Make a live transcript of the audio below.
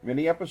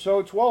Mini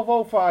episode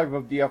 1205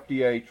 of the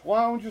FDH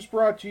Lounge is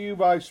brought to you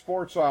by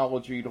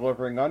Sportsology,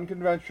 delivering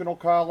unconventional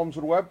columns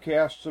and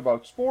webcasts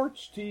about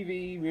sports,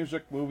 TV,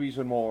 music, movies,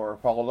 and more.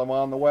 Follow them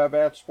on the web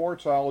at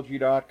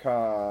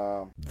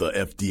sportsology.com. The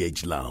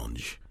FDH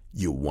Lounge.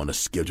 You want to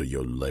schedule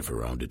your life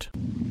around it.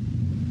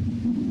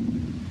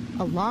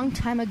 A long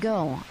time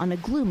ago, on a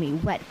gloomy,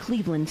 wet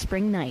Cleveland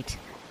spring night,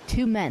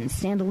 two men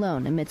stand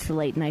alone amidst the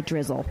late-night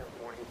drizzle.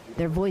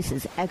 Their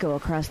voices echo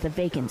across the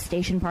vacant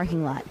station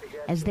parking lot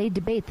as they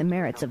debate the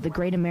merits of the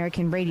great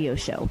American radio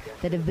show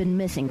that have been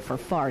missing for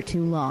far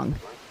too long.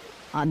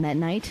 On that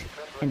night,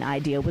 an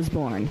idea was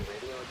born.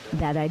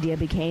 That idea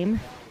became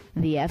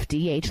the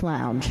FDH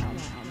Lounge.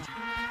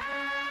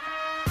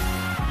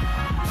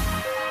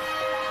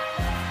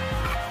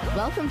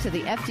 Welcome to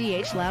the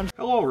FDH Lounge.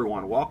 Hello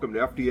everyone, welcome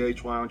to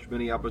FDH Lounge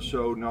mini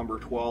episode number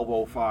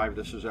 1205.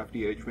 This is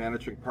FDH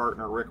Managing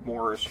Partner Rick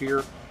Morris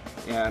here,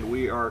 and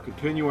we are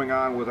continuing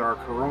on with our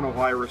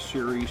coronavirus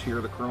series here,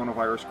 the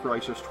Coronavirus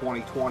Crisis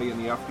 2020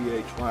 in the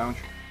FDH Lounge.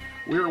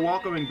 We are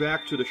welcoming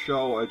back to the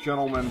show a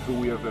gentleman who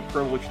we have been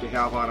privileged to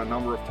have on a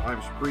number of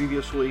times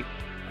previously.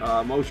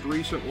 Most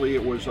recently,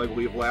 it was, I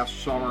believe,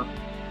 last summer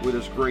with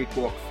his great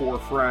book, Four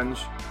Friends,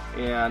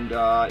 and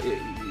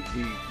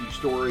the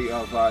story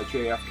of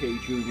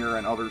JFK Jr.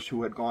 and others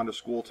who had gone to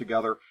school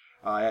together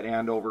at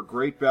Andover.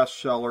 Great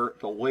bestseller,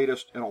 the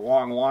latest in a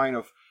long line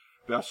of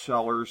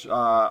bestsellers.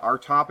 Our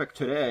topic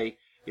today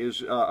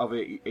is of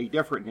a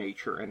different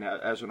nature, and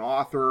as an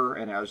author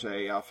and as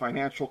a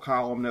financial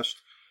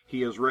columnist,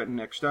 he has written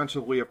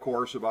extensively, of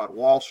course, about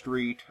Wall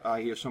Street.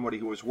 He is somebody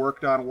who has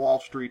worked on Wall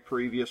Street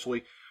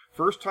previously.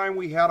 First time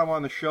we had him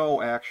on the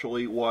show,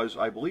 actually, was,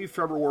 I believe,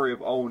 February of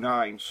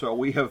 2009. So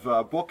we have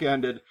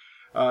bookended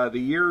the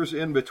years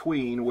in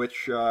between,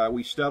 which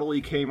we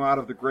steadily came out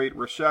of the Great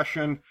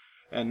Recession,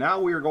 and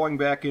now we are going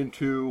back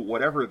into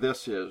whatever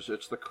this is.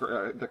 It's the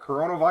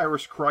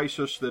coronavirus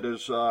crisis that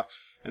is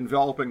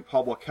enveloping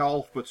public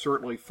health, but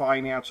certainly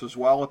finance as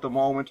well at the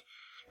moment.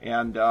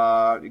 And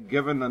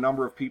given the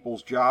number of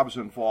people's jobs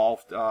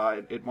involved,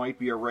 it might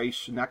be a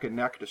race neck and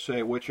neck to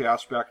say which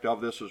aspect of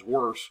this is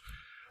worse.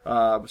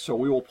 So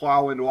we will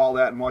plow into all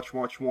that and much,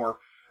 much more.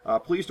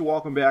 Pleased to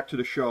welcome back to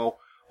the show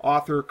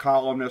author,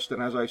 columnist,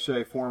 and as I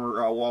say,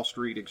 former Wall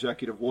Street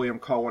executive William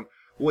Cohan.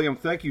 William,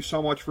 thank you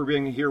so much for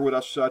being here with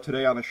us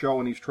today on the show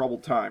in these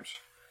troubled times.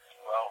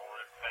 Well,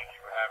 Rick, thank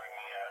you for having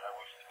me. I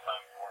wish the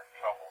times weren't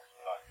troubled,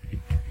 but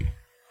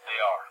they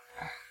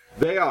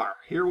are. They are.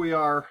 Here we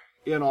are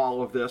in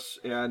all of this,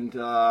 and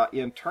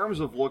in terms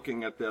of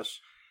looking at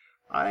this,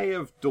 I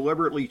have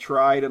deliberately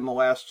tried in the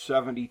last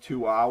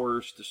 72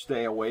 hours to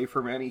stay away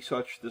from any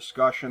such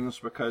discussions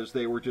because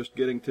they were just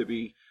getting to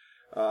be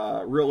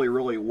really,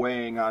 really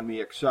weighing on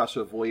me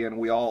excessively, and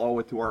we all owe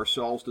it to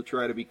ourselves to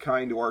try to be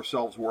kind to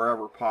ourselves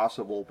wherever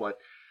possible. But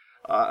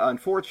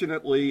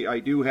unfortunately, I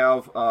do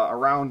have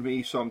around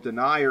me some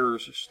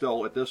deniers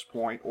still at this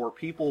point, or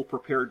people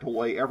prepared to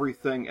lay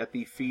everything at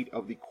the feet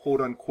of the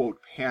quote-unquote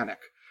panic.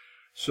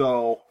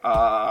 So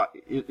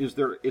is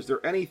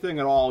there anything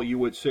at all you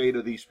would say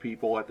to these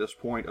people at this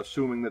point,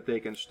 assuming that they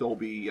can still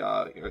be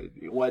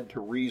led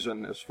to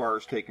reason as far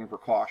as taking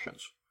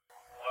precautions?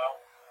 Well,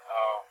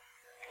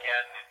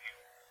 again, as you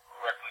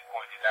correctly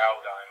pointed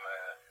out, I'm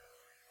a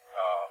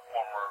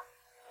former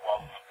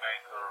Wall Street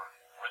banker,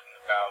 written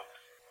about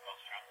Wall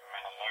Street for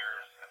many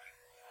years, and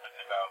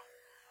written about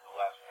the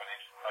last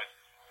financial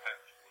crisis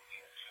extensively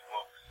in two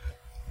books,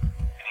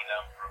 any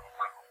number of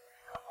articles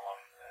on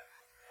that.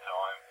 So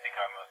I think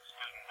I'm a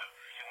student of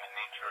human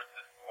nature at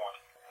this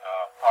point,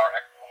 par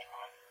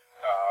excellence.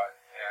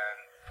 And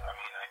I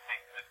mean, I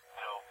think that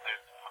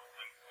there's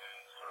something to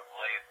sort of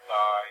lay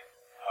aside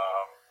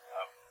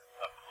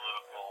a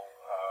political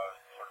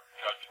sort of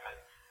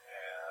judgment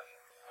and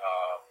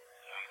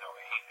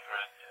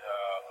hatred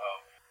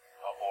of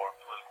or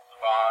political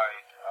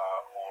divide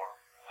or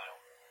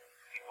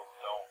people who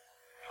don't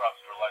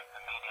trust or like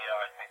the media.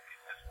 I think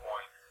at this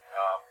point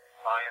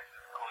science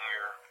is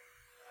clear,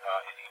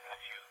 and even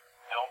if you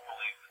don't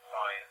believe that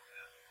science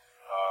is,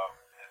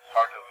 it's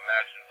hard to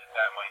imagine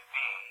that might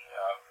be.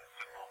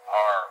 People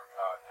are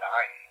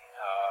dying,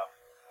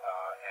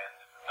 and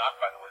this is not,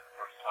 by the way, the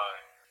first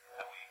time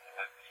that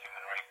the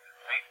human race has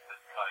faced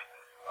this kind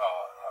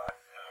of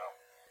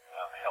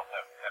health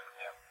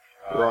epidemic.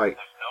 Right.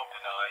 There's no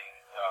denying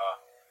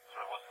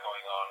sort of what's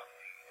going on in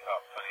the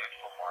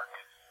financial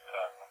markets,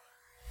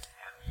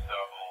 and so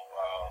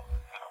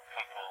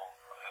people,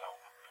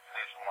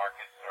 financial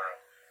markets are a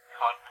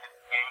confidence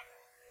game,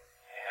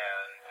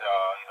 and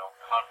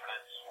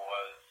confidence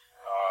was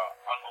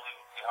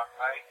unbelievably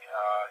high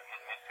in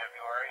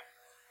mid-February,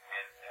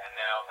 and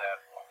now that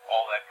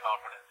all that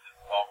confidence is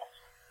lost,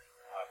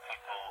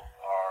 people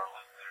are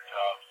losing their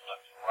jobs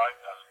left and right.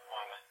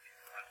 Unemployment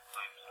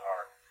rates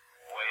are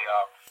way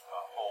up.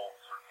 Whole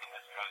sort of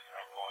industries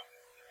are going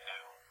into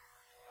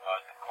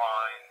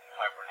decline,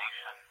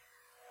 hibernation,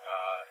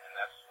 and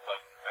that's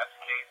like the best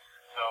case.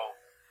 So,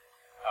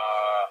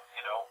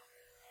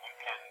 you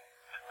can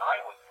deny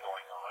what's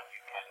going on.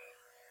 You can,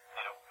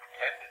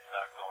 pretend it's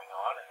not going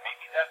on, and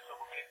maybe that's what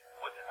we're getting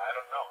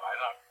don't know. I'm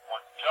not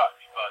one to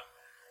judge, but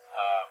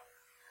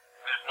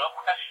there's no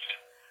question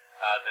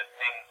that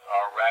things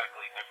are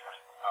radically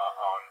different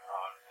on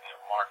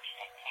March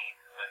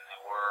 18th than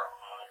they were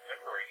on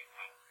February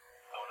 18th.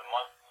 So in a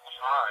month's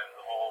time,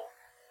 the whole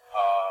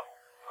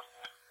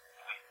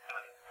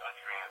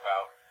country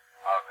about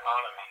our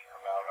economy,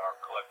 about our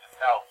collective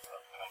health,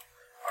 about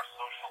our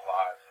social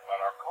lives, about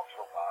our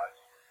cultural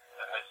lives,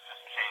 that has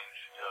just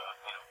changed,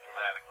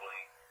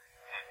 dramatically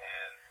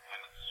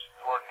and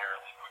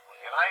extraordinarily quickly.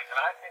 And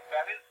I think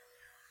that is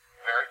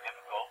very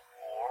difficult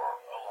for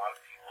a lot of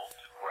people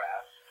to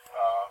grasp.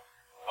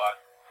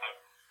 But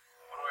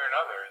one way or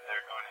another,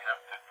 they're going to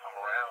have to come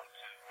around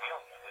to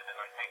dealing with it. And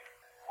I think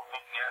we're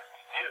being asked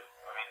to do.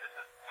 I mean, this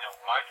is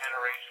my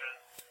generation,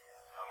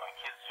 my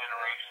kids'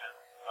 generation.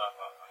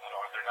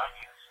 They're not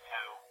used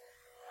to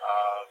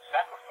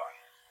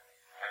sacrifice.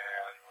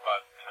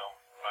 But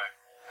my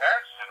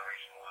parents'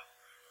 generation was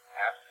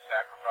asked to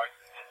sacrifice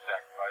and did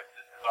sacrifice.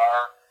 This is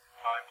our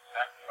time to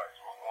sacrifice.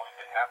 We're going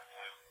to have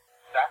to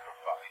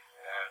sacrifice,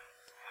 and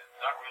it's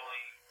not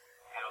really,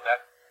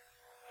 that,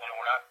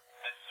 we're not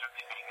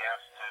necessarily being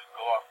asked to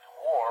go off to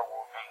war.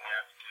 We're being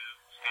asked to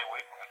stay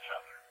away from each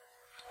other,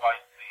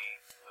 despite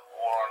the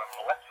war on a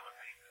molecular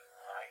basis.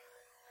 I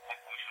think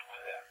we should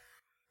do that.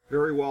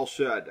 Very well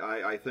said.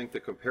 I think the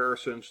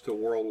comparisons to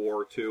World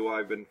War II,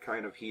 I've been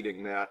kind of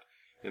heeding that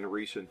in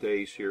recent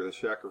days here, the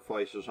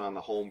sacrifices on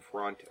the home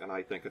front, and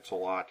I think it's a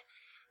lot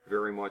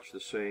very much the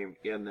same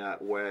in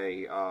that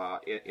way.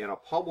 In a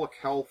public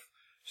health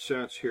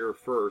sense here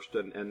first,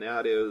 and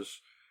that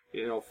is,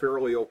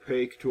 fairly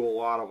opaque to a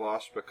lot of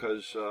us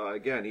because,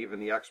 again, even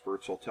the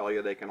experts will tell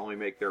you they can only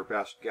make their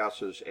best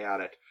guesses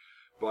at it.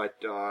 But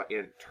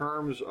in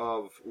terms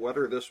of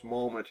whether this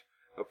moment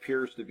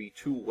appears to be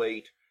too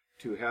late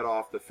to head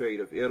off the fate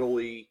of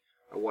Italy,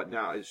 what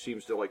now it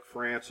seems to like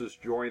France is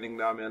joining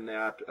them in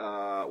that,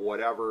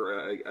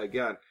 whatever,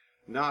 again,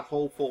 not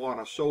hopeful on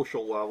a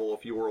social level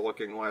if you were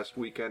looking last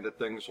weekend at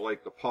things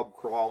like the pub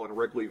crawl in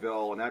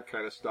Wrigleyville and that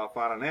kind of stuff.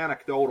 On an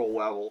anecdotal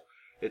level,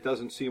 it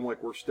doesn't seem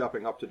like we're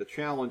stepping up to the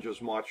challenge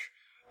as much,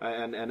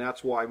 and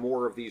that's why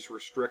more of these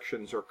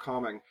restrictions are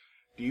coming.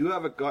 Do you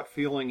have a gut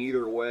feeling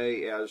either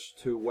way as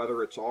to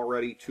whether it's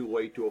already too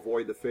late to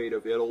avoid the fate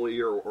of Italy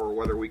or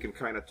whether we can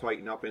kind of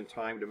tighten up in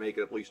time to make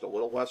it at least a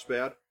little less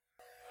bad?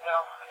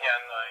 Well,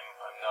 again,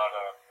 I'm not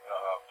a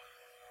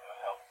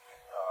health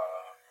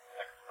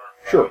expert.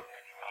 Sure. I'm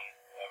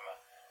a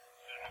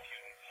student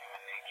of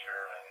human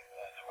nature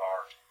and of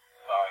our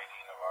society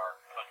and of our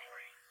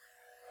country.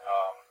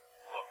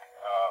 Look,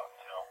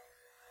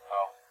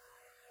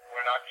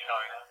 we're not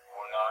China.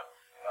 We're not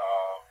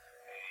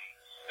a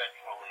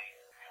centrally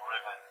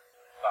driven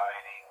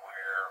society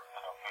where,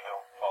 if you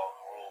don't follow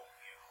the rules,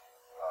 you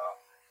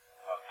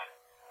get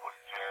put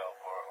in jail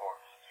or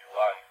lose your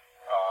life.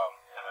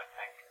 And I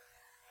think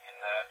in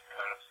that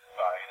kind of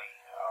society,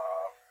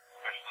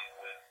 especially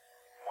with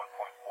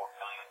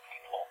 1.4 billion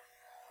people,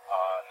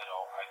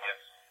 I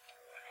guess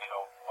if you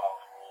don't follow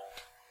the rules,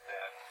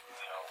 then,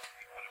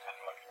 it could have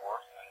been much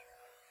worse. And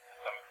to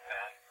some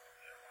extent,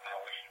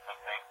 we should be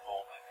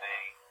thankful that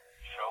they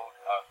showed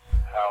us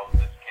how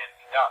this can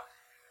be done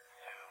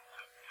to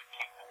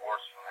keep the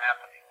worst from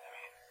happening. I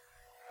mean,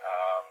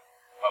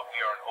 but we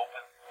are an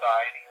open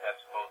society.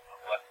 That's both a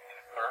blessing and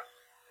a curse.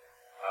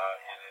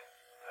 And it's,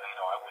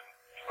 I wouldn't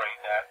trade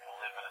that to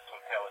live in a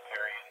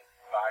totalitarian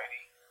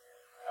society.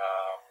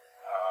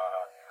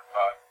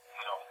 But,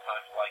 in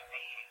times like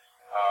these,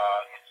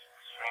 it's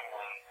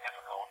extremely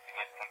difficult to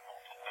get people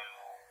to do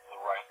the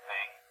right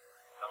thing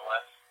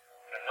unless,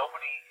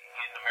 nobody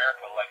in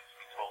America likes to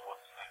be told what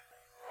to do,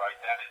 right?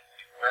 That is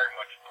very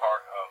much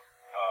part of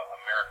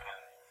American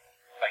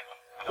psyche.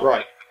 They don't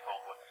Right. like to be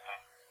told what to do.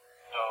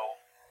 So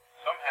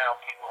somehow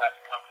people have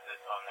to come to this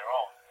on their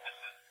own. This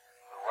is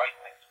the right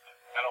thing to do,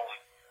 not only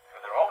for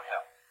their own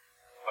health,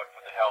 but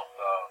for the health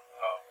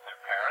of their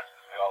parents,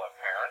 because we all have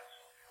parents,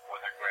 or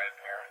their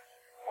grandparents,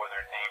 or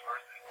their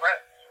neighbors and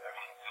friends. I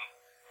mean,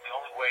 the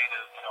only way to,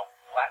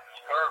 flatten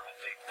the curve, as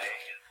they say,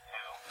 is to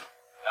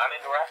not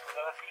interact with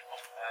other people.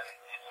 And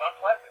it's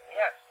unpleasant,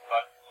 yes,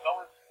 but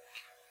so is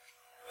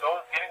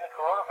getting the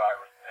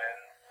coronavirus and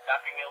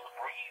not being able to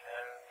breathe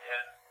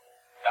and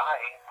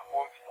dying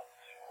before we supposed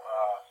to.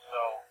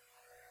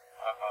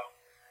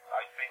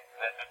 I think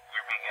that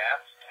we're being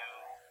asked to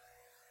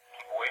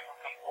keep away from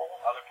people,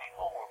 other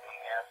people. We're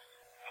being asked,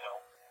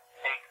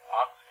 take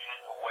oxygen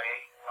away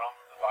from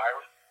the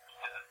virus,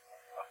 is it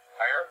a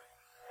fire,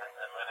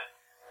 and let it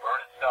burn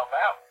itself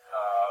out.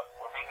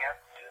 We're being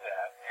asked to do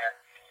that, and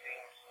it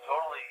seems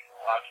totally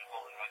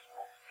logical and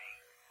reasonable to me.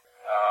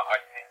 I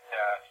think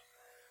that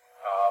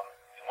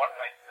one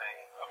nice thing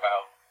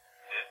about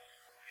this,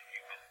 if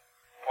you can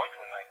point to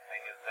a nice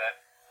thing, is that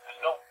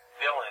there's no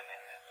villain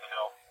in this.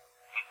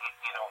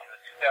 In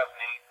the 2008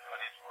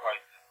 financial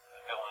crisis,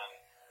 the villain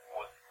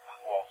was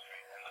Wall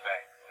Street and the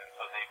banks, and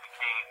so they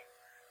became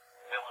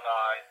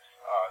villainized.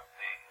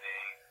 They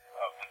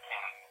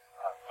became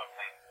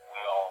something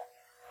we all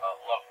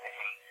love to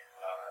hate.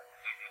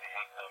 It's easy to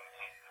hate them, it's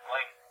easy to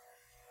blame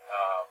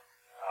them.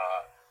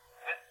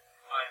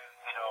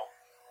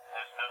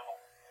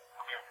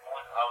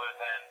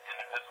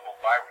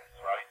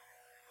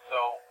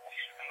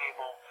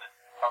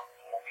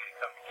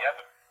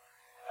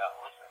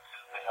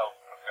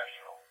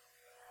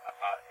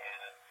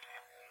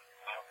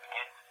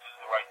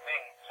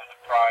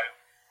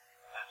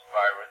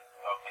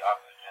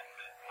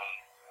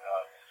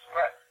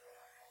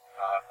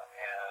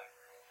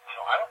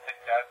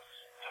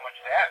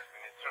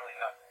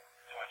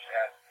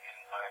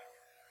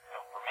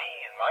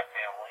 my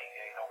family,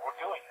 we're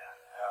doing that.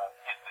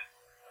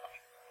 Are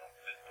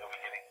we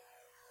getting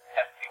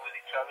testy with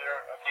each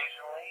other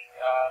occasionally?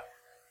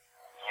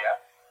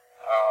 Yes.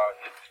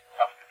 It's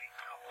tough to be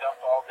cooped up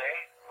all day.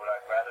 Would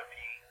I rather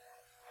be,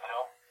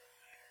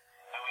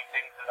 doing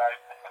things that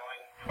I've been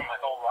doing for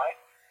my whole life?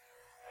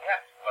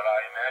 Yes, but I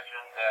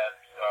imagine that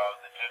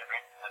the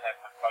generations that had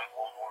to fight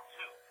World War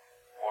II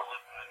or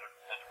lived through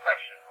the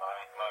Depression,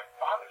 my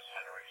father's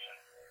generation,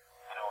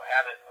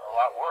 had it a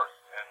lot worse.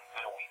 And,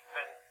 we've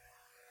been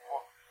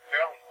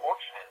fairly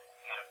fortunate,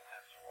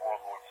 since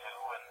World War II,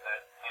 and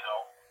that,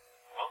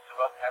 most of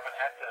us haven't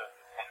had to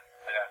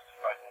have to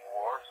fight in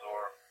wars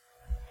or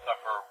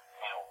suffer,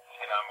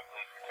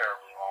 economically for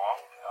terribly long.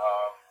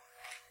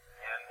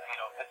 And,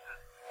 this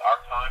is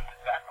our time to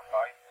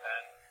sacrifice,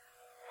 and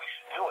we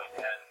should do it.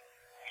 And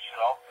we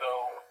should also,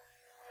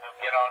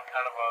 get on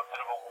kind of a bit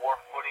of a war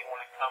footing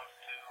when it comes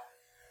to,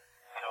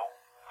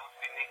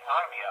 boosting the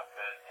economy up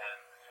and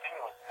the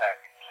stimulus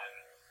package. And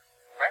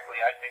frankly,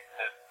 I think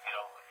that, $1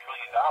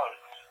 trillion,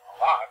 which is a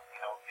lot,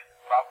 is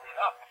probably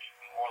enough. It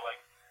should be more like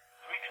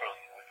 $3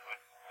 trillion, which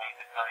would be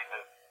the kind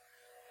of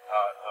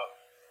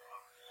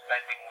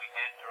spending we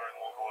did during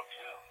World War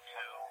II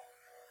to,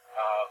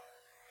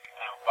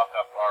 buck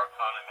up our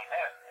economy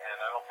then. And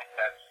I don't think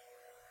that's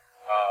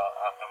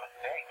a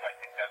mistake. I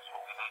think that's what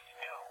we need to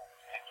do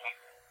to keep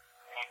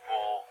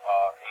people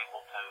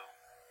able to,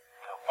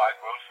 buy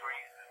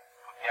groceries and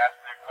put gas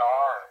in their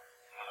car,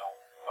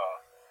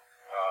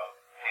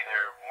 pay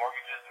their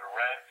mortgages or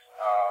rent,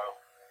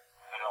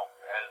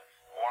 as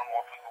more and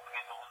more people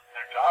begin to lose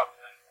their jobs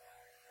and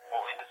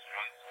whole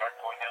industries start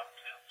going down the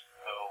tubes.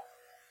 So,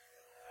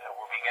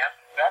 we're being asked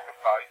to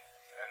sacrifice,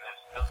 and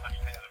there's still such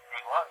thing as a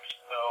free lunch.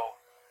 So,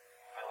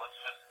 let's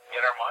just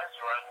get our minds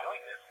around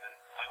doing this and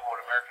do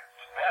what Americans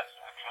do best,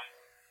 which is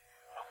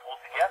pull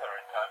together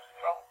in times of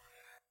trouble.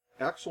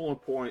 Excellent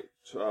point,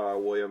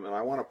 William, and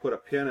I want to put a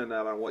pin in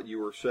that on what you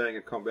were saying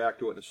and come back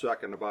to it in a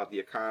second about the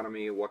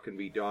economy and what can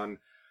be done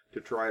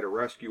to try to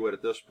rescue it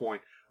at this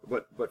point.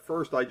 But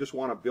first, I just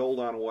want to build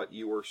on what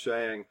you were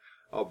saying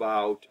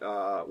about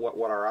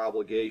what our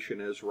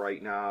obligation is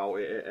right now,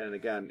 and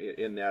again,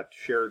 in that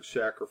shared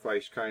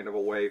sacrifice kind of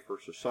a way for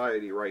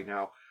society right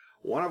now.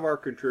 One of our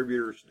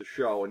contributors to the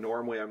show, and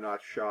normally I'm not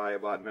shy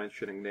about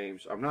mentioning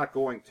names, I'm not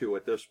going to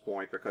at this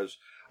point because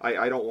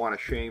I don't want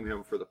to shame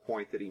him for the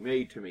point that he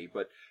made to me,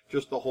 but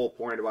just the whole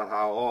point about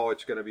how,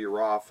 it's going to be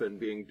rough and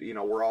being,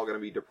 we're all going to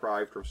be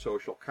deprived from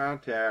social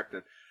contact.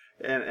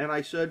 And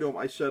I said to him,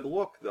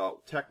 look,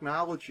 though,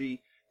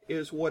 technology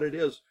is what it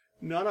is.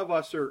 None of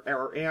us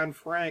are Anne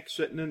Frank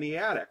sitting in the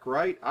attic,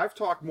 right? I've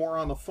talked more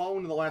on the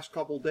phone in the last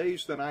couple of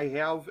days than I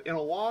have in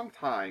a long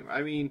time.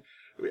 I mean,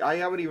 I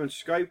haven't even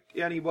Skyped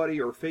anybody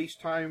or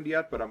FaceTimed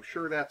yet, but I'm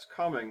sure that's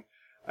coming.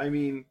 I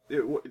mean,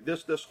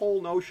 this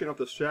whole notion of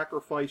the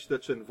sacrifice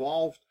that's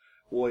involved,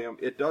 William,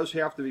 it does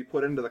have to be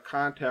put into the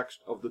context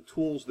of the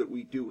tools that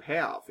we do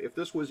have. If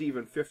this was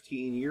even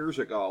 15 years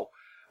ago,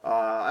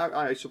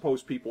 I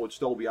suppose people would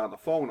still be on the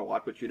phone a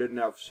lot, but you didn't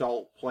have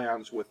cell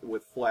plans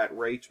with flat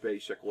rates,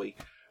 basically.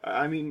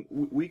 I mean,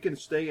 we can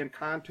stay in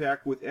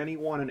contact with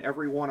anyone and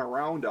everyone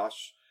around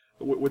us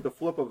with the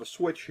flip of a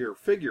switch here,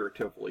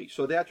 figuratively.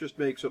 So that just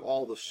makes it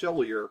all the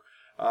sillier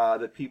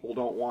that people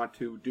don't want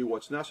to do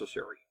what's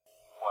necessary.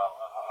 Well,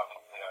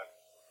 obviously, I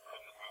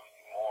couldn't agree with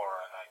you more,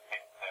 and I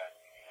think that,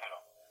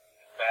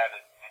 as bad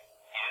as it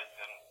is,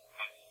 and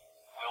it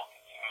will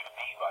continue to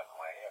be, by the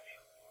way, I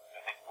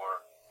think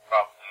we're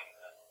probably in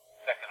the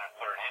second or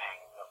third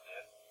inning of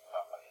this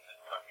in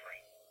this country.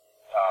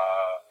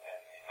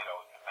 And, it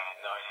could be a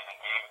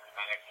 9-inning game, it could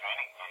be an extra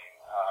inning game.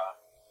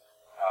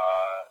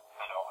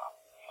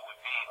 It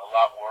would be a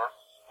lot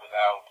worse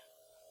without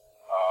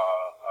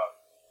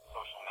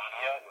social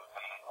media. It would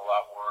be a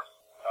lot worse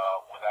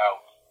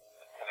without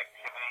the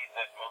connectivity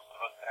that most of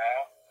us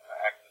have,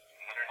 access to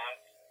the internet.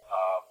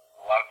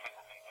 A lot of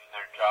people can do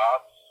their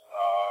jobs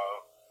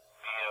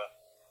via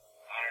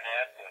the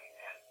internet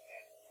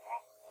and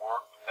group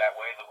work that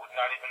way that would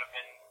not even have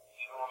been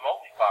even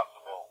remotely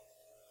possible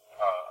 10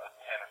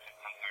 or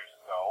 15 years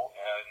ago.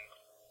 And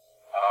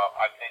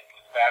I think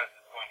as bad as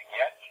it's going to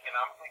get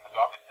economically, because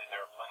obviously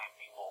there are plenty of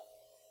people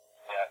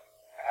that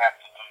have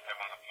to do,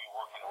 if you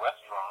work in a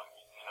restaurant,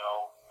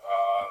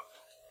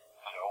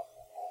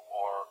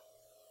 or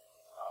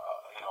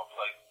a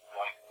place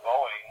like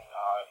Boeing,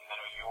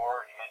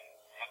 you're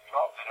in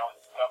trouble.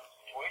 It's a tough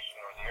situation,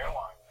 or the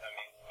airlines.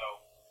 So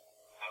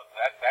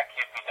that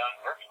can't be done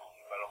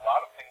virtually, but a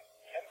lot of things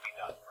can be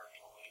done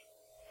virtually,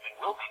 and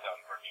will be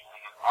done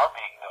virtually, and are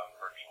being done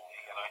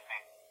virtually, and I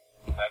think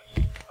that's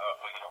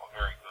a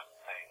very good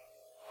thing.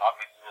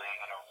 Obviously,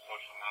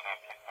 social media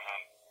can be,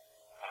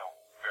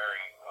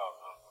 very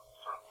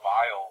sort of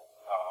vile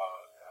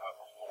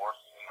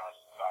force in our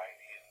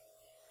society, and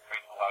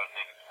creates a lot of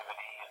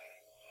negativity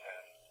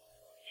and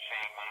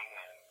shaming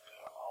and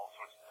all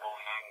sorts of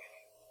bullying,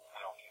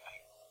 and even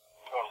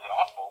totally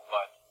awful.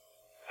 But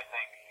I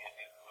think it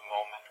is the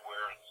moment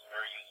where it's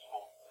very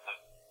useful that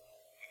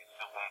we can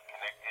still be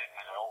connected,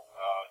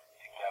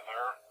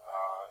 together,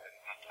 and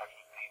be in touch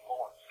with people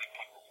and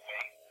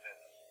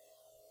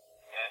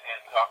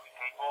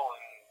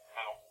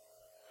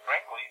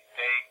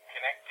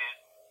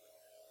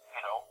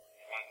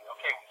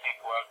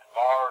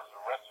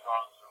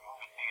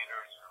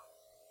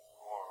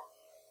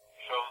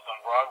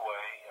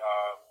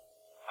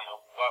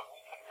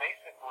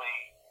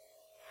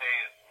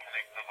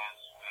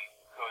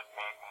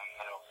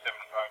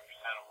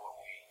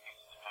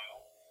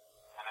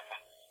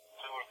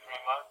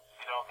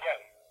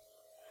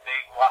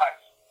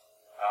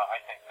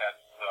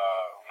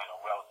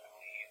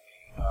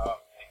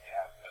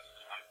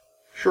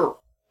Sure,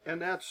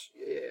 and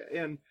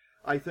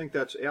I think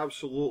that's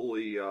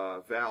absolutely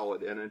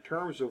valid. And in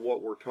terms of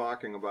what we're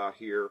talking about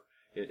here,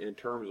 in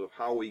terms of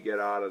how we get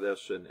out of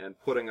this, and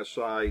putting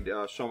aside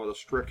some of the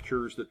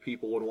strictures that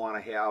people would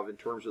want to have in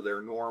terms of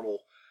their normal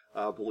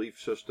belief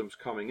systems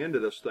coming into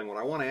this thing, what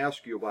I want to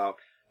ask you about,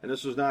 and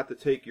this is not to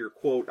take your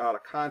quote out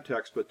of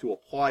context, but to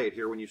apply it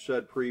here when you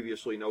said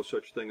previously no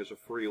such thing as a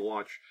free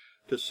lunch,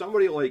 to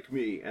somebody like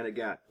me, and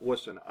again,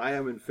 listen, I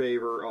am in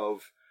favor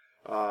of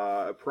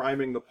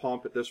priming the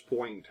pump at this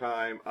point in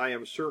time. I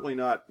am certainly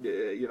not,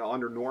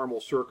 under normal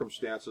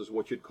circumstances,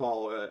 what you'd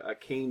call a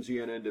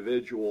Keynesian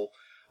individual.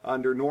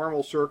 Under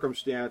normal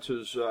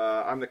circumstances,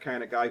 I'm the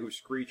kind of guy who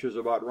screeches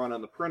about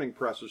running the printing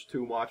presses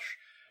too much.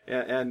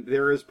 And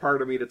there is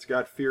part of me that's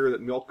got fear that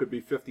milk could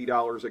be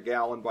 $50 a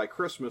gallon by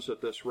Christmas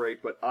at this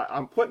rate. But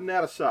I'm putting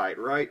that aside,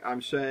 right?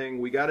 I'm saying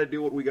we got to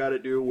do what we got to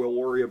do. We'll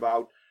worry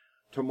about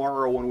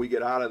tomorrow when we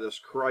get out of this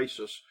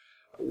crisis.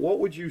 What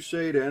would you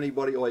say to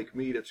anybody like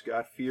me that's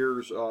got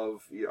fears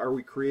of, are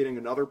we creating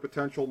another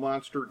potential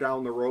monster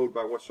down the road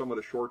by what some of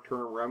the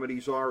short-term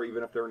remedies are,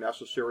 even if they're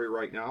necessary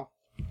right now?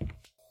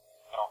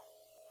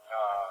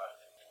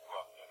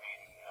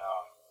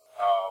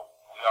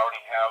 We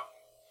already have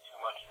too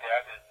much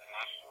debt as a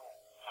nation,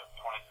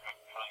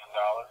 $26 trillion.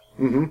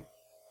 Mm-hmm.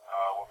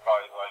 We're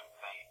probably like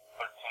the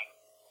 13th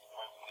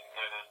most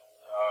indebted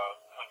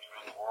country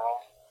in the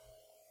world.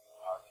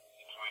 The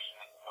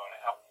situation isn't going to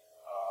help,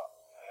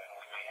 and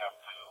we may have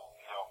to,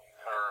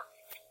 incur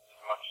as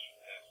much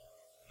as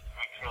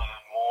 $3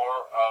 trillion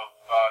more of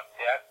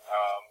debt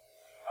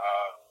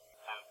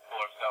to pull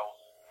ourselves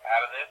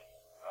out of this.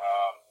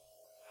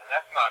 And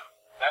that's not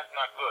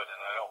good,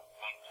 and I don't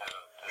mean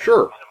to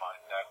Sure.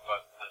 minimize that,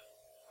 but the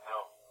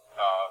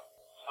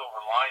silver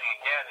lining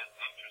again is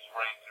interest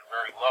rates are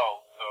very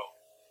low, so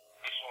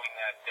issuing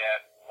that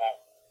debt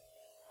won't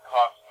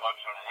cost much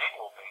on an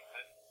annual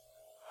basis,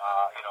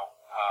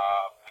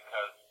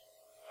 because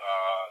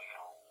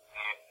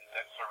the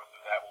debt service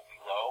of that will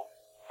be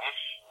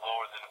low-ish,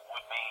 lower than it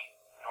would be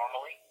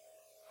normally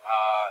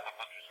if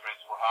interest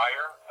rates were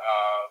higher,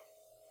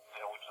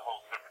 which is a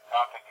whole different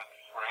topic,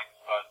 interest rates,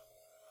 but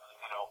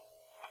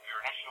if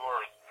you're an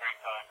issuer, it's a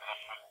great time to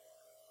issue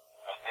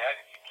a debt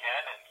if you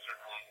can, and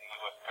certainly the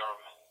U.S.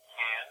 government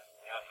can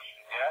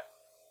issue debt.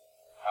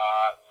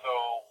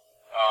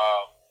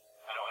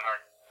 And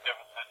our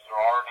deficits are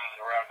already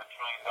around $1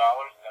 trillion.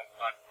 That's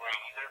not great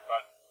either,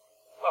 but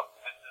look,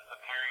 this is a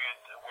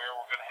period where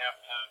we're going to have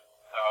to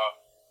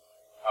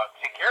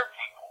take care of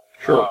people.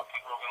 Sure.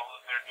 People are going to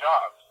lose their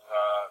jobs.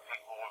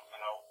 People,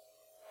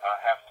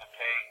 have to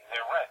pay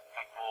their rent.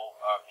 People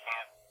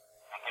can't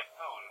get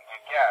food and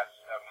get gas.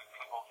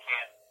 People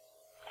can't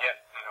get,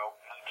 new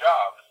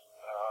jobs.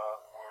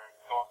 We're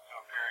going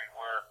through a period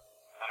where,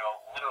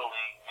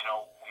 literally,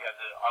 we had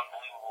the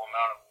unbelievable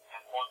amount of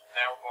employment.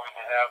 Now we're going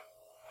to have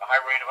a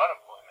high rate of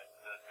unemployment.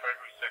 The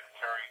Treasury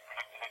Secretary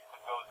predicted it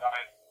could go as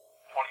high as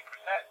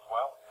 20%.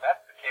 Well, if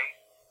that's the case,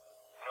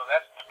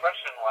 that's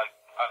depression-like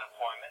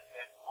unemployment,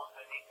 and we're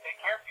going to need to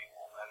take care of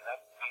people. And that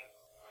means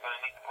we're going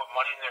to need to put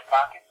money in their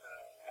pockets and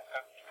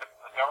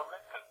the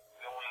government, because it's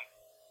the only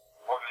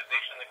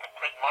organization that can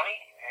print money,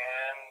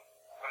 and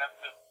we're going to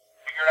have to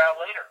figure it out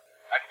later.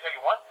 I can tell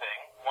you one thing,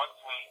 once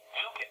we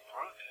do get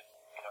through this,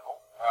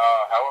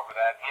 however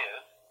that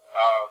is,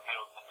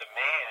 the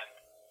demand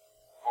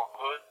for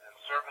goods and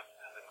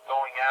services and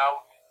going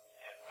out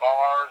and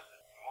bars and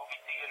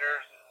movie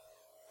theaters and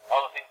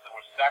all the things that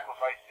we're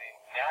sacrificing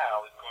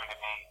now is going to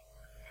be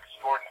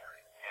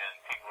extraordinary.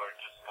 And people are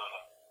just going to,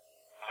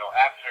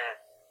 after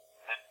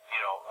the,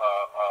 the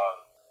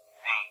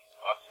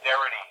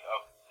austerity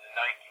of the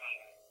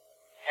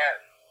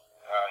 1910s,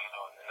 in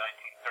the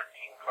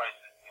 1913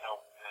 crisis,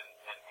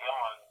 and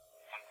beyond,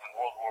 in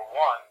World War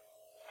I,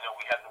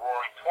 we had the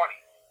Roaring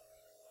 '20s.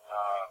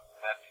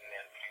 That didn't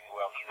end pretty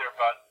well either,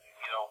 but,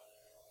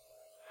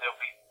 there'll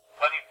be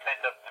plenty of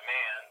pent-up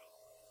demand,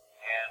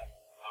 and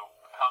the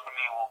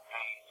economy will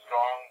be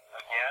strong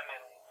again,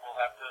 and we'll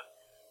have to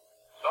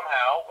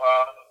somehow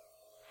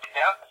get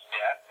down this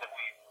debt that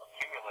we've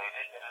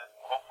accumulated, and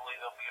hopefully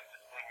there'll be a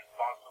fiscally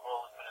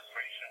responsible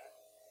administration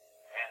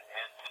and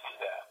to do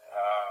that.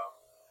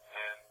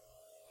 And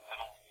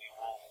you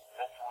will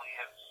hopefully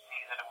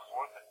see that it was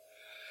worth it.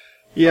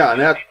 Yeah,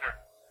 and that. These are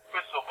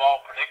crystal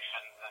ball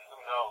predictions, and who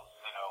knows,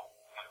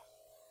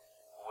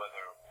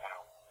 whether,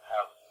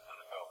 how this is going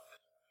to go.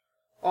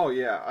 Oh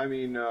yeah, I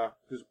mean,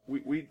 because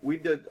we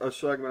did a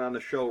segment on the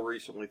show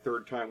recently,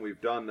 third time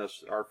we've done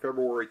this, our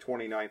February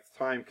 29th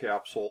time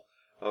capsule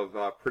of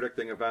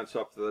predicting events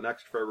up to the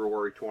next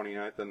February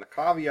 29th, and the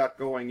caveat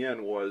going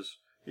in was,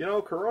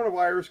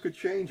 coronavirus could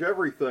change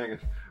everything.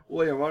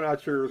 William, I'm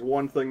not sure there's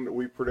one thing that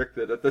we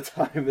predicted at the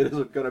time that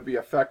isn't going to be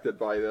affected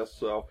by this,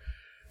 so,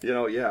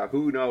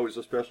 who knows,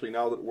 especially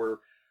now that we're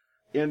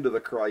into the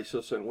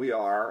crisis, and we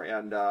are,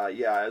 and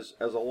as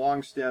a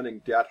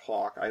long-standing debt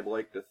hawk, I'd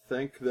like to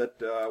think that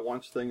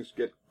once things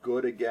get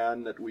good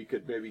again, that we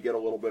could maybe get a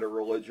little bit of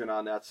religion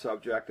on that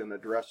subject and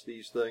address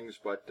these things,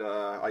 but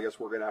I guess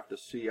we're going to have to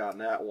see on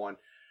that one.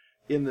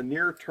 in the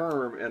near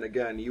term, and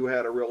again, you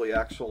had a really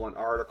excellent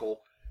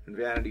article in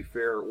Vanity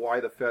Fair, Why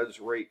the Fed's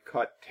Rate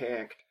Cut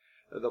Tanked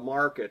the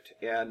Market,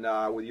 and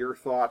with your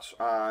thoughts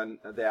on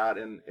that,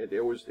 and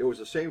it was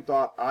the same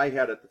thought I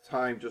had at the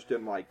time, just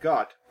in my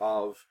gut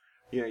of,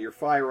 you're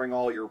firing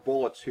all your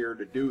bullets here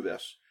to do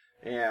this,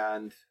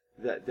 and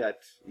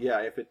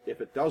if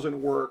it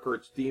doesn't work or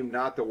it's deemed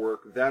not to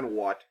work, then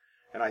what?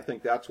 And I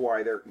think that's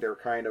why they're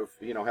kind of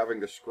having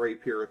to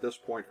scrape here at this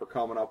point for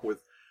coming up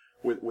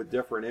with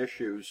different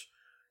issues.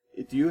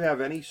 Do you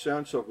have any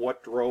sense of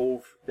what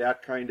drove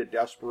that kind of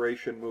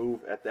desperation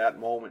move at that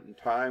moment in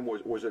time?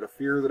 Was it a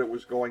fear that it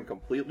was going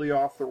completely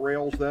off the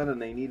rails then and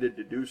they needed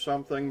to do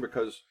something?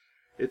 Because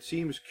it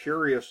seems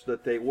curious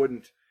that they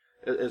wouldn't,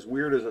 as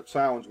weird as it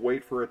sounds,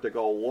 wait for it to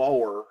go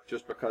lower,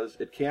 just because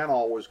it can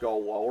always go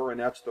lower, and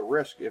that's the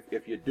risk.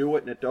 If you do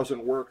it and it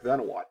doesn't work,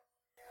 then what?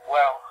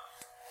 Well,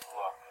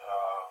 look,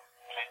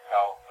 Jake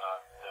Powell's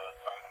not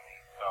talking to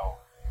me, so,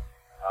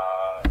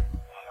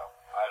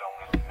 I don't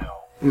really know.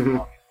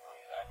 Mm-hmm.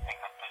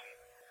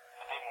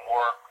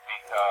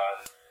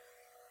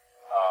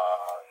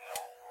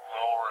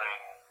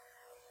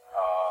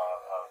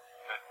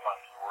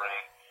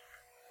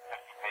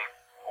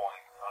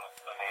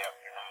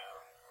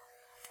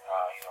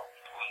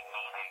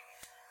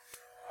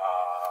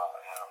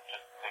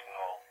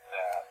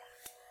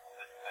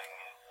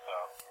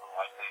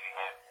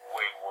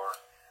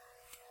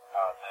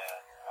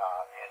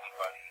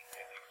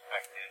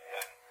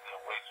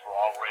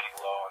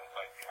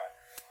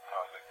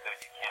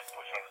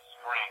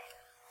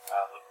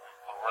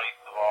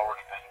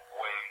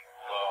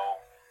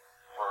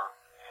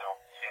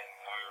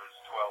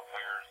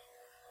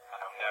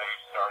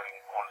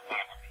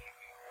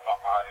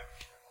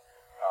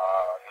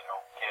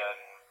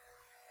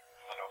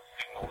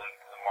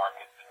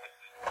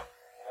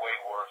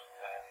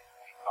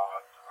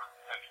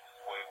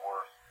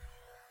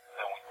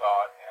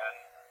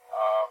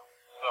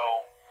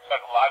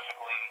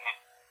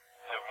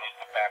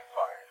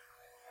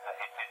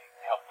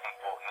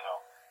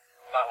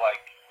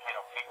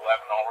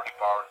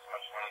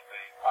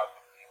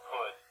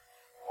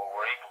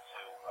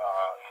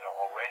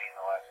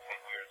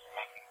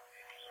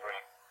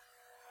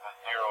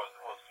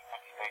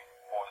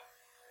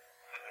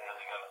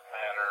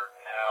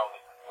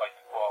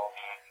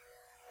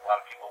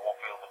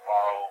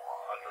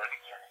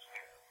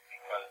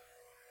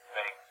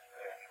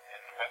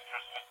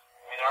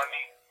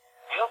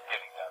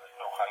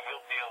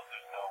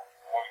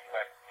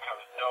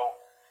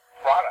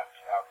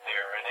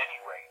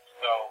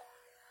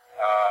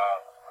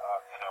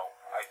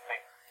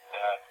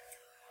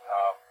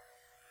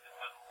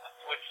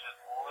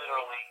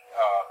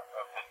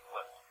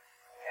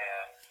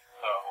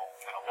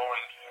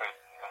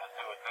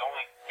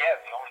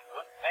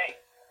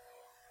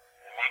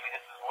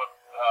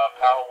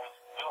 Powell was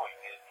doing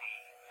is he,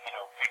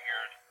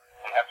 figured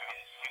there'd have to be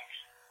this huge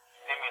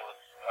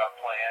stimulus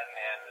plan,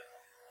 and the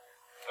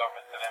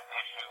government's going to have to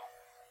issue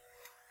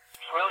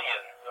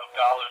trillions of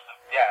dollars of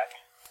debt,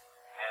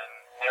 and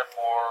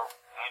therefore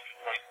the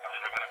interest rates are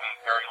going to be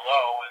very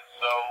low, and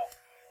so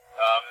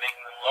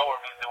making them lower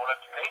means they won't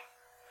have to pay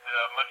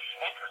much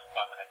interest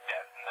on that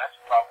debt, and that's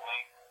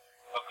probably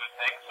a good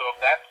thing. So if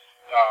that's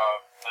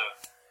the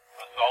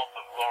result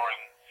of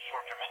lowering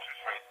short-term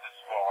interest rates this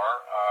far,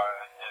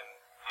 and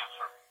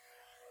sort of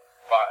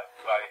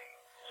by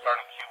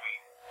starting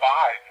QE5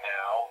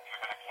 now,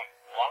 you're going to keep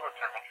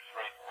longer-term interest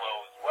rates low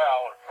as well,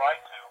 or try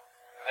to,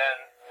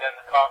 then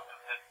the cost of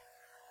this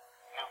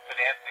new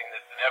financing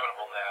that's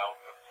inevitable now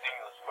for the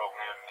stimulus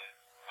program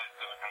is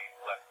going to be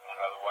less than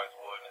it otherwise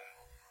would, and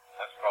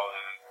that's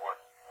probably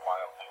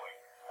worthwhile doing.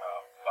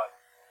 But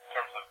in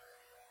terms of,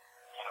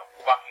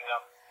 bucking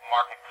up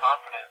market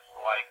confidence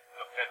like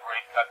the Fed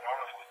rate cut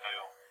normally would do,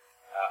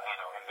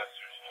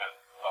 investors just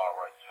saw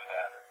right through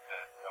that and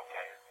said,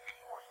 okay, it's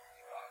getting worse than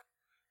we thought.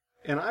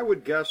 And I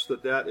would guess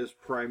that is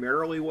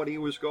primarily what he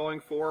was going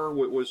for,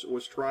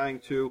 was trying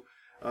to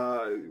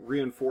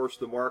reinforce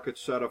the market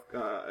set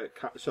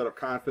of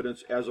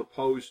confidence, as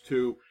opposed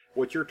to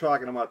what you're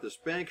talking about, this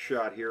bank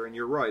shot here. And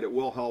you're right, it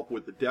will help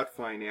with the debt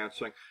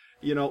financing.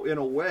 In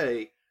a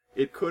way,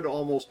 it could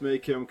almost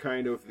make him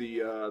kind of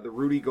the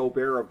Rudy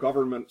Gobert of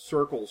government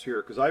circles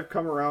here, because I've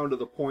come around to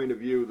the point of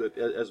view that,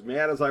 as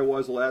mad as I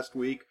was last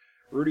week,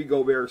 Rudy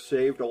Gobert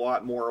saved a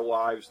lot more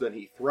lives than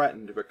he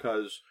threatened,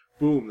 because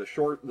boom,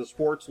 the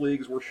sports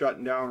leagues were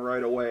shutting down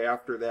right away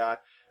after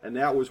that, and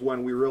that was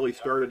when we really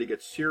started to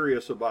get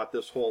serious about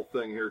this whole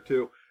thing here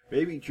too.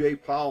 Maybe Jay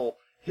Powell,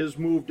 his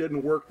move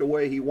didn't work the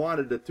way he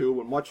wanted it to,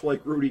 and much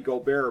like Rudy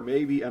Gobert,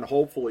 maybe and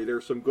hopefully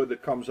there's some good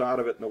that comes out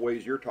of it in the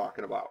ways you're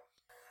talking about.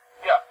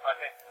 Yeah, I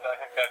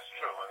think that's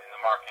true. I mean,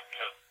 the market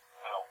just,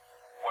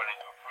 went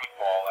into a free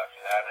fall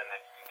after that, and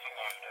it's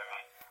continued. I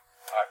mean,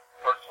 I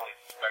personally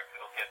suspect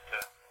it'll get to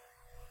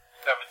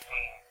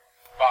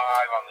 17.5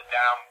 on the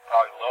down,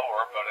 probably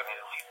lower, but I mean,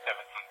 at least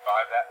 17.5.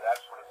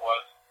 That's what it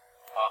was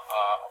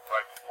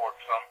right before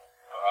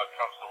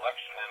Trump's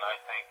election, and I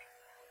think,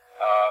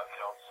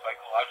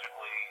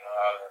 psychologically,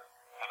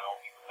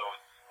 even though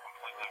it's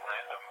completely random,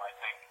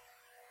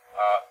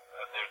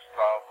 there's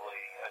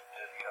probably a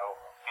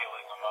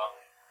feeling among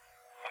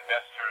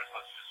investors,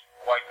 let's just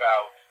wipe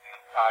out the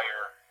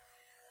entire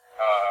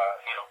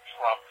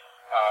Trump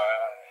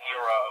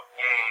era of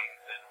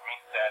gains and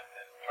reset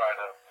and try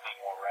to be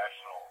more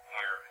rational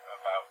here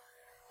about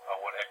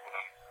what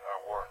equities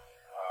are worth.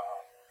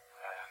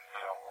 And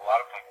a lot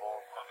of people,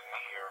 including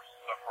me, are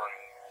suffering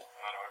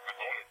every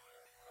day. It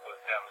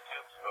goes down the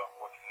tubes, so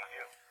what can you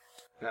do?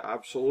 Yeah,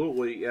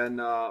 absolutely. And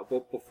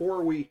but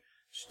before we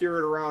steer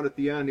it around at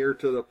the end here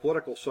to the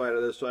political side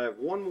of this, I have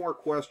one more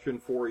question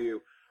for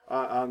you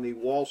on the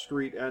Wall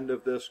Street end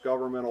of this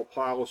governmental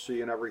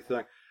policy and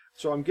everything.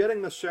 So I'm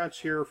getting the sense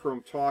here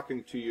from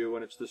talking to you,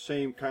 and it's the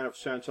same kind of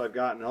sense I've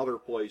gotten in other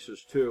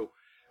places too.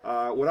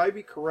 Would I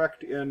be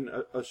correct in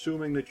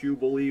assuming that you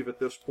believe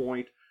at this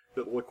point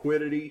that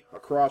liquidity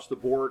across the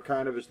board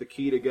kind of is the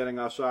key to getting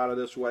us out of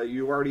this way?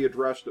 You've already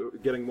addressed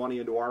getting money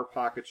into our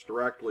pockets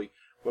directly,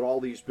 but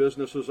all these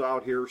businesses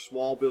out here,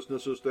 small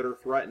businesses that are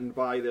threatened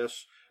by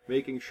this,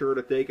 making sure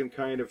that they can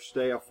kind of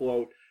stay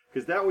afloat.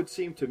 Because that would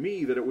seem to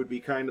me that it would be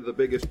kind of the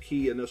biggest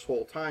key in this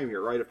whole time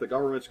here, right? If the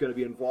government's going to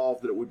be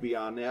involved, that it would be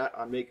on that,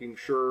 on making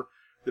sure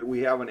that we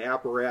have an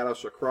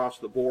apparatus across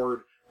the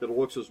board that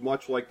looks as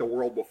much like the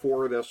world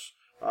before this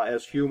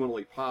as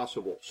humanly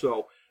possible.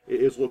 So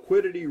is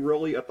liquidity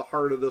really at the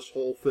heart of this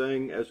whole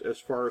thing as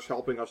far as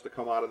helping us to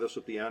come out of this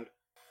at the end?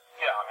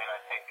 Yeah, I mean,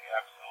 I think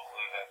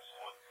absolutely that's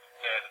what the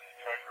Fed and the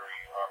Treasury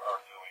are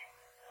doing.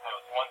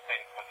 It's one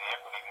thing for the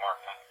equity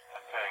markets to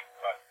take,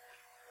 but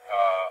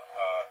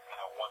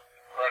once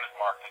the credit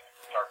markets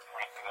start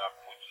freezing up,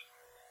 which is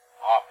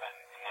often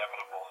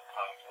inevitable in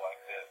times like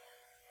this,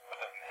 but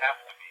doesn't have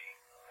to be.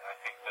 And I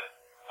think that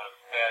the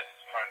Fed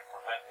is trying to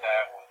prevent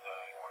that with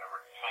whatever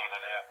 $1.5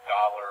 trillion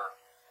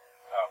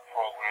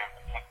program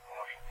to keep the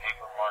commercial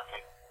paper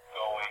market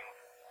going,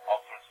 all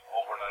sorts of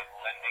overnight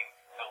lending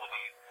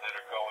facilities that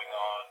are going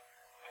on.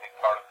 I think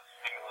part of the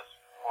stimulus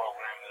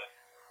program that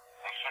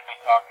they should be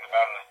talking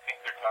about, and I think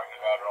they're talking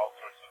about, are all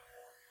sorts of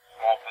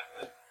small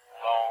business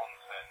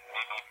loans and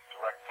maybe even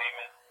direct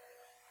payments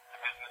to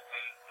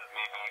businesses,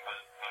 maybe even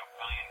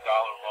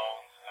billion-dollar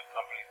loans to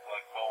companies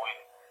like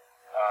Boeing.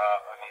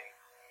 I mean,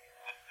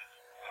 this is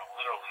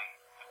literally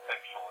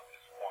essential at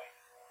this point.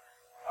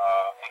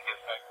 It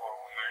gets back to what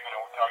we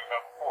were talking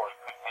about before. It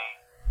could be,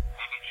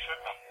 maybe it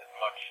should be as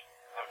much.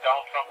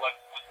 Donald Trump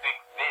likes to do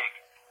things big.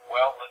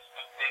 Well, let's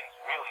do things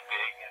really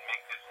big and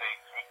make this a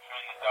 $3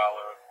 trillion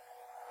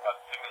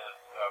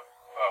stimulus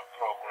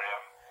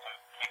program to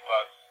keep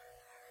us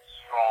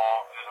strong,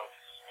 to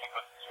keep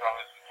us as strong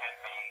as we can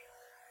be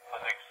for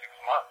the next 6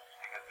 months,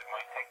 because it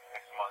might take 6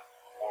 months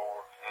before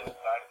we're to the other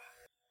side of this.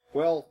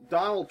 Well,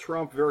 Donald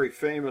Trump very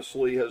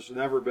famously has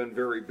never been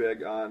very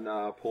big on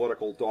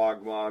political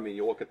dogma. I mean,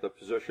 you look at the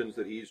positions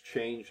that he's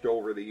changed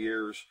over the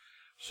years.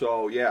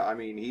 So, yeah, I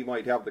mean, he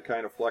might have the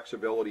kind of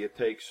flexibility it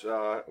takes,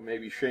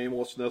 maybe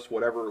shamelessness,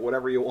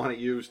 whatever you want to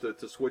use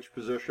to switch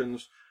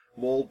positions,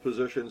 mold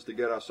positions to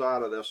get us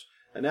out of this.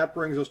 And that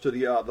brings us to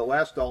the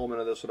last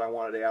element of this that I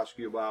wanted to ask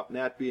you about, and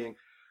that being,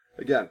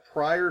 again,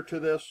 prior to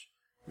this,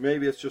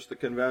 maybe it's just the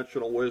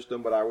conventional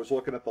wisdom, but I was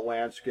looking at the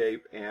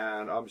landscape,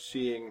 and I'm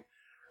seeing,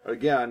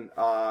 again,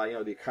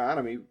 the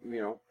economy,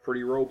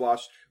 pretty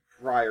robust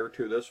prior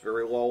to this,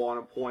 very low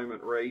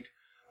unemployment rate.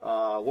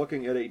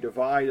 Looking at a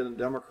divide in the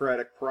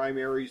Democratic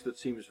primaries that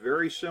seems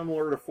very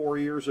similar to 4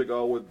 years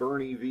ago with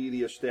Bernie v.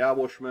 the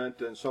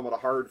establishment and some of the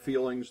hard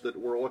feelings that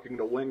we're looking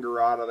to linger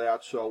out of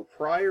that. So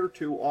prior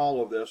to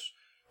all of this,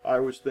 I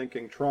was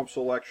thinking Trump's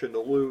election to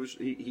lose.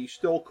 He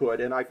still could,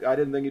 and I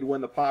didn't think he'd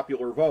win the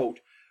popular vote,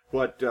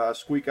 but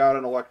squeak out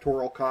an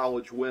electoral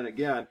college win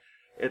again.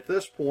 At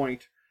this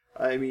point,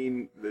 I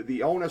mean,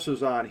 the onus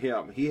is on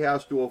him. He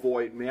has to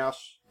avoid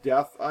mass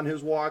death on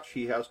his watch.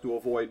 He has to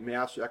avoid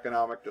mass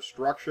economic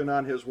destruction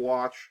on his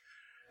watch.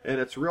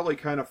 And it's really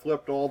kind of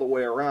flipped all the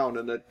way around,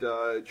 and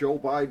that Joe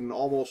Biden,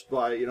 almost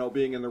by,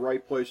 being in the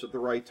right place at the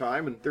right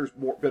time, and there's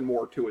been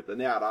more to it than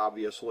that,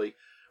 obviously,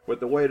 but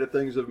the way that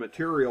things have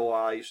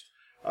materialized,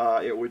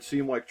 it would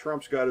seem like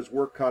Trump's got his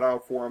work cut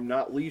out for him,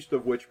 not least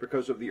of which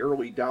because of the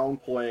early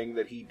downplaying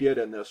that he did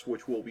in this,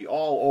 which will be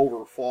all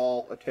over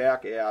fall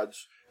attack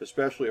ads,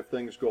 especially if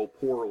things go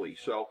poorly.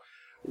 So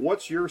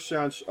what's your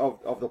sense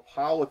of the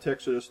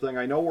politics of this thing?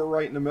 I know we're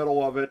right in the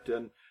middle of it,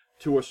 and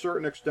to a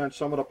certain extent,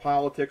 some of the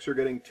politics are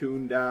getting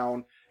tuned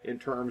down in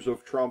terms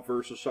of Trump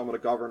versus some of the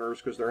governors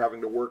because they're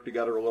having to work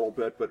together a little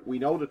bit. But we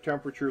know the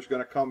temperature is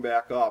going to come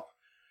back up.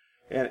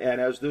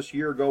 And as this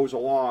year goes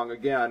along,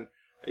 again,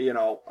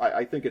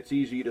 I think it's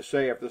easy to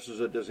say if this is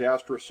a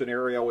disastrous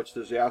scenario, it's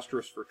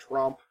disastrous for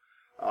Trump.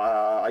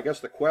 I guess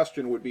the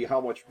question would be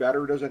how much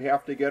better does it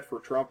have to get for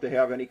Trump to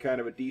have any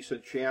kind of a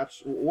decent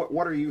chance?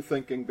 What are you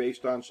thinking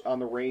based on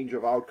the range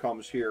of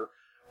outcomes here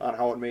on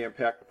how it may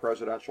impact the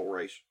presidential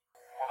race?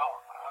 Well,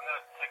 I'm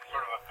going to take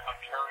sort of a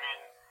contrarian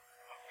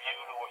view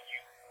to what you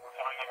were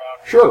talking about.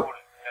 Sure. I would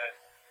have said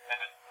that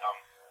it's,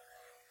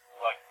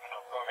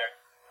 going back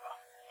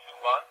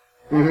 2 months,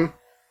 Mm-hmm.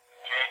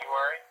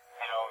 January,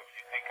 if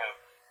you think of,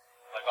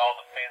 all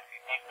the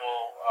fancy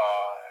people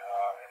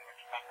and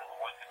rich people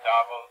who went to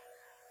Davos,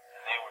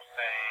 and they were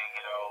saying,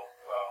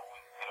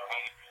 with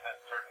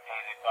 80% certainty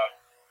they thought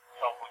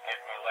Trump would get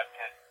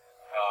reelected.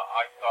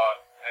 I thought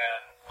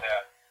then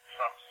that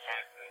Trump's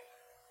chances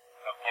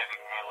of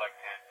getting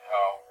reelected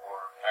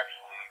were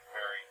actually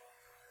very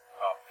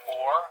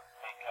poor,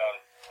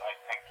 because I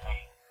think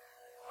he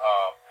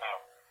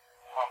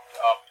pumped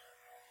up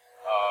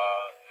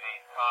the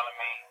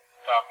economy,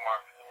 stock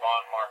market, the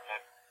bond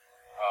market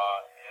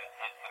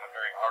in a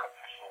very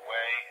artificial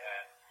way,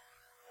 and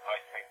I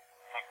think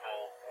people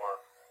were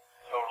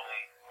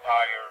totally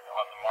tired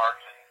on the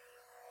margins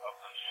of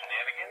the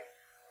shenanigans.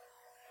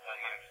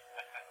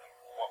 This isn't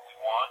what we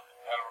want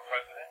out of a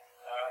president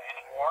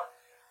anymore.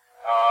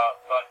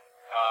 And the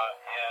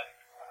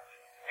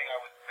thing I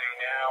would say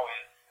now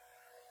is,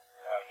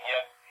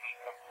 yes, he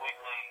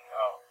completely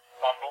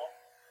fumbled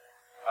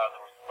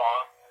the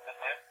response to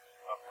this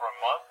for a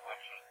month,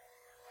 which was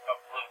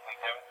politically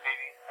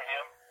devastating for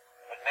him.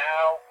 But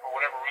now, for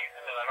whatever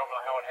reason, and I don't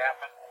know how it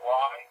happened,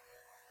 why,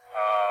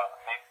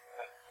 maybe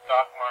the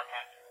stock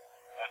market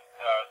has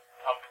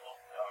tumbled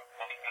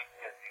many things,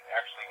 because he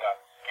actually got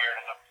scared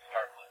enough to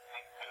start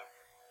listening to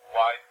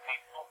wise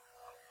people.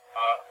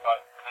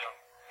 But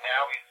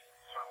now he's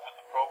sort of with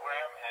the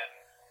program and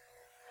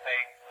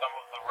saying some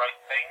of the right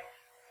things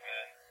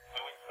and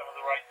doing some of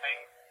the right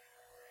things.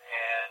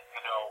 And 2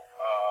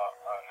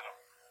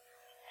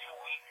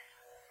 weeks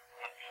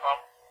in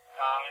Trump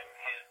time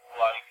is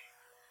like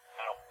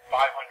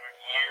 500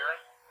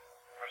 years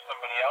for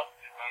somebody else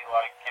to be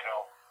like,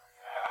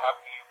 how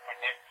can you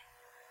predict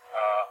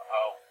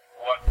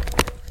what is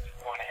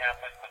going to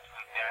happen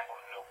between now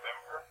and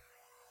November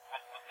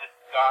with this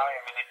guy? I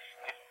mean, if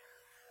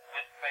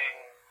this thing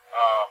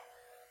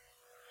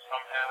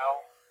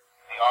somehow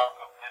the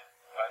arc of this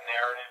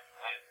narrative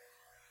is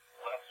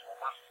less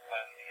worse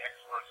than the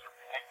experts are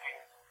predicting,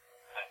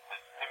 that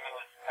the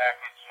stimulus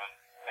package should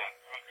say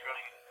 $3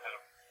 trillion instead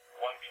of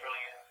 $1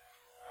 trillion,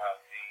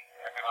 the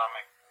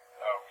economic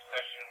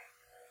recession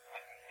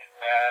isn't as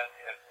bad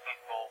as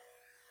people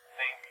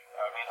think.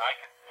 I mean, I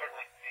can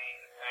certainly see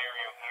a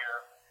scenario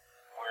here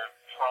where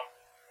Trump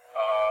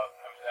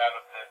comes out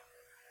of this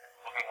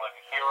looking like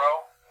a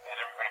hero, and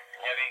everybody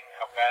forgetting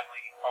how badly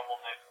he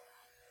fumbled it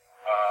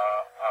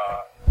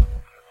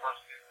in the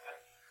first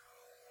instance.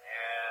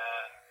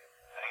 And,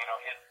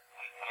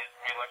 his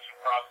re-election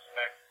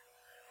prospects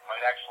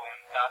might actually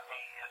not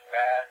be as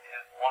bad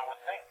as one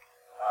would think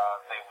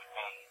they would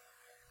be.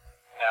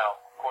 Now,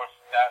 of course,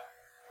 that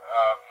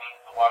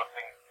means a lot of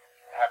things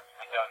have to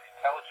be done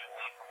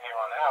intelligently from here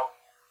on out,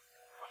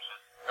 which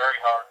is very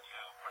hard to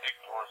predict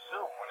or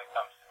assume when it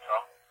comes to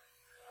Trump.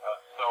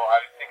 So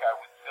I think I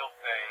would still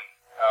say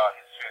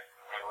his chances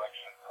of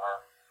re-election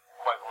are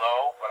quite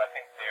low, but I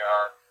think they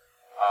are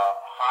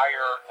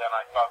higher than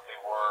I thought they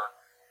were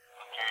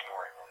in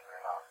January, believe it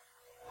or not.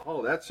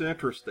 Oh, that's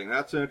interesting.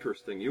 That's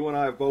interesting. You and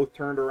I have both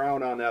turned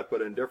around on that,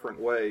 but in different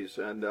ways.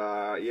 And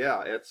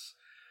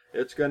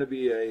it's going to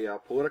be a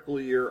political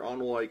year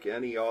unlike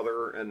any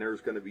other, and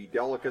there's going to be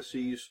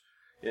delicacies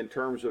in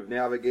terms of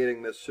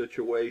navigating this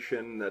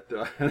situation that,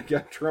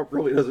 again, Trump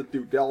really doesn't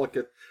do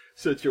delicate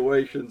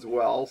situations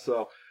well.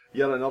 So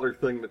yet another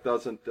thing that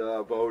doesn't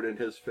vote in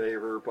his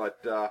favor.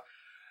 But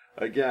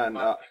again,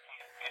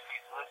 if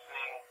he's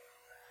listening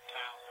to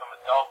some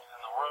adults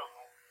in the room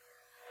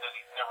that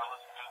he's never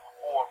listened to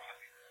before, because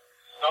he's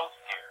so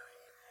scared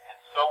and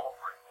so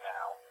worried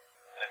now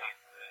that his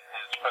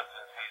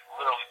presidency is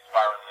literally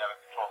spiraling out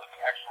of control, if he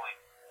actually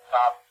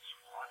stops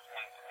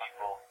listening to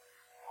people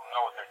who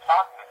know what they're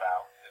talking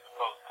about, as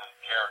opposed to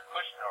Jared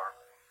Kushner,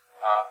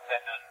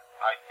 then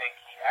I think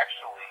he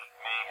actually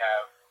may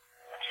have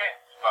a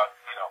chance. But,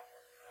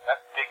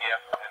 that's big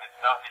if, and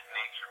it's not his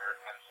nature,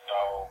 and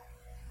so,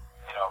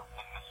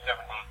 he's 72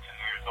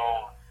 years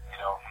old, he's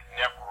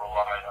never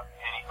relied on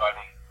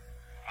anybody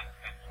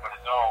but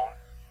his own,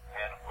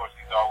 and of course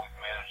he's always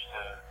managed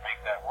to make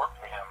that work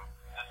for him.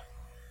 This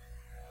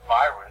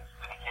virus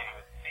that he can't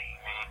even see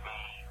may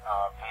be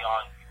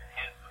beyond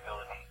his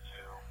ability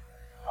to,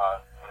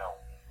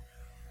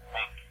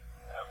 make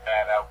a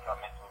bad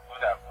outcome into a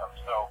good outcome.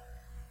 So,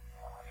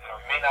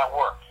 it may not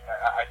work.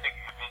 I think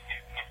if the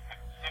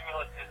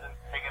stimulus isn't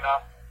big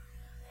enough,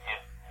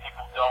 if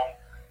people don't,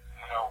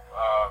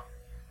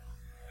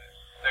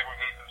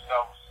 segregate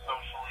themselves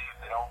socially, if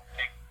they don't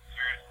take it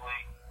seriously,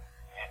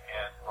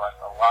 and like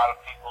a lot of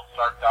people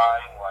start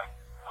dying, like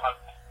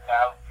hundreds of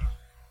thousands,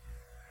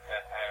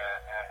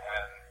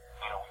 and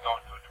we go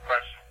into a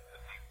depression,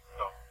 that these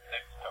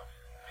next stuff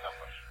so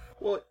much.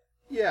 well,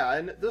 yeah,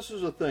 and this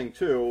is a thing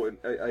too.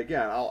 And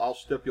again, I'll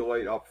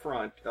stipulate up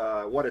front,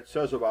 what it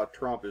says about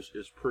Trump is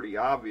pretty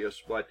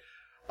obvious. But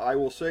I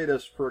will say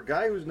this: for a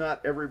guy who's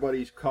not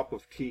everybody's cup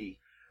of tea,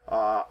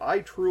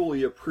 I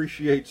truly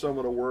appreciate some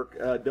of the work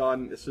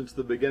done since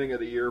the beginning of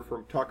the year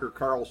from Tucker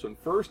Carlson.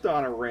 First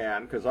on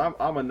Iran, because I'm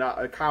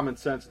a common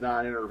sense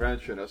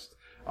non-interventionist.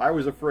 I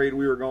was afraid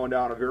we were going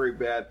down a very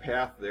bad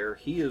path there.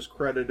 He is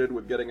credited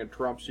with getting in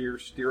Trump's ear,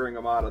 steering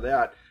him out of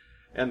that.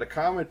 And the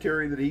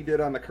commentary that he did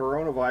on the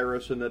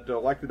coronavirus and that the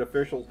elected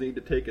officials need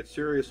to take it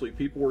seriously,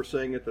 people were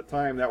saying at the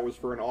time that was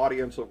for an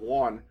audience of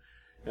one.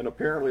 And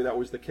apparently that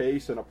was the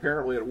case, and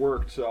apparently it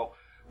worked. So,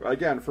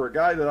 again, for a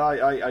guy that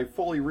I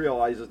fully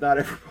realize is not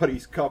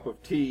everybody's cup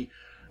of tea,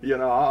 you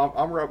know,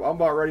 I'm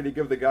about ready to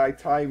give the guy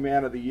Time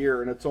Man of the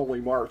Year, and it's only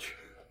March.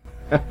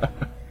 Well, it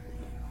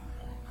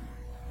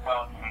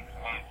makes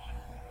me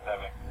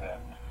pathetic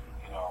that,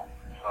 you know,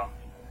 Trump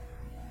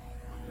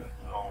is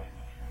only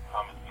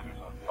commentators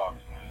on Fox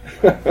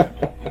News.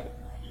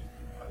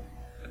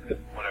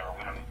 Whatever,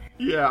 we don't need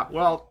to. Yeah,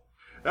 well,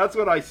 that's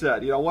what I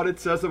said. You know, what it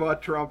says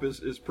about Trump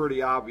is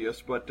pretty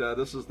obvious, but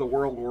this is the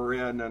world we're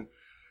in, and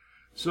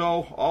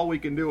so all we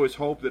can do is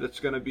hope that it's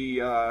going to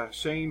be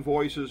sane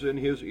voices in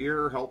his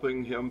ear,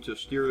 helping him to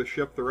steer the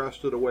ship the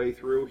rest of the way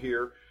through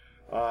here.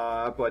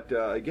 But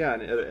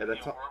again, at a time, we're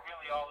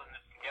really all in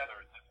this together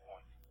at this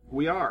point.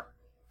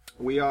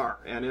 We are,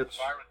 and it's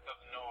The virus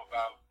doesn't know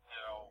about, you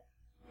know,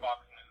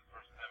 Fox News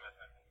versus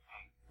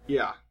MSNBC.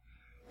 yeah.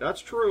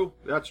 That's true,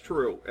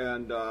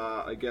 and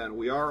again,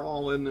 we are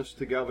all in this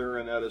together,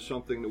 and that is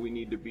something that we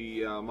need to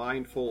be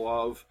mindful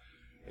of,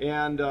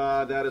 and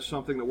that is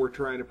something that we're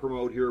trying to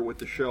promote here with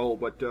the show.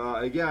 But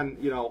again,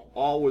 you know,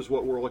 always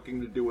what we're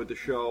looking to do with the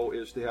show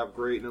is to have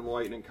great and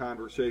enlightening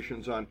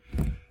conversations on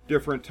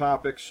different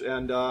topics,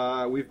 and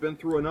we've been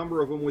through a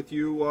number of them with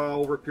you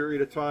over a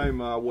period of time,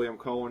 William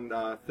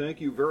Cohan.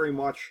 Thank you very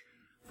much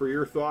for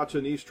your thoughts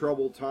in these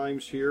troubled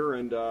times here,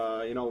 and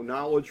you know,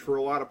 knowledge for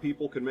a lot of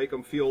people can make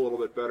them feel a little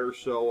bit better.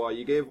 So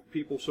you gave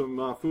people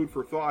some food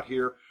for thought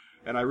here,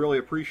 and I really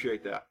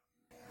appreciate that.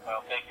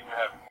 Well, thank you for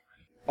having me.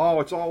 Oh,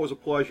 it's always a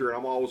pleasure, and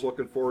I'm always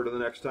looking forward to the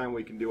next time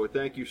we can do it.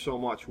 Thank you so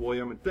much,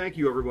 William, and thank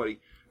you everybody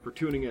for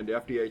tuning in to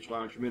FDH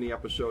Lounge mini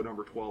episode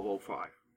number 1205.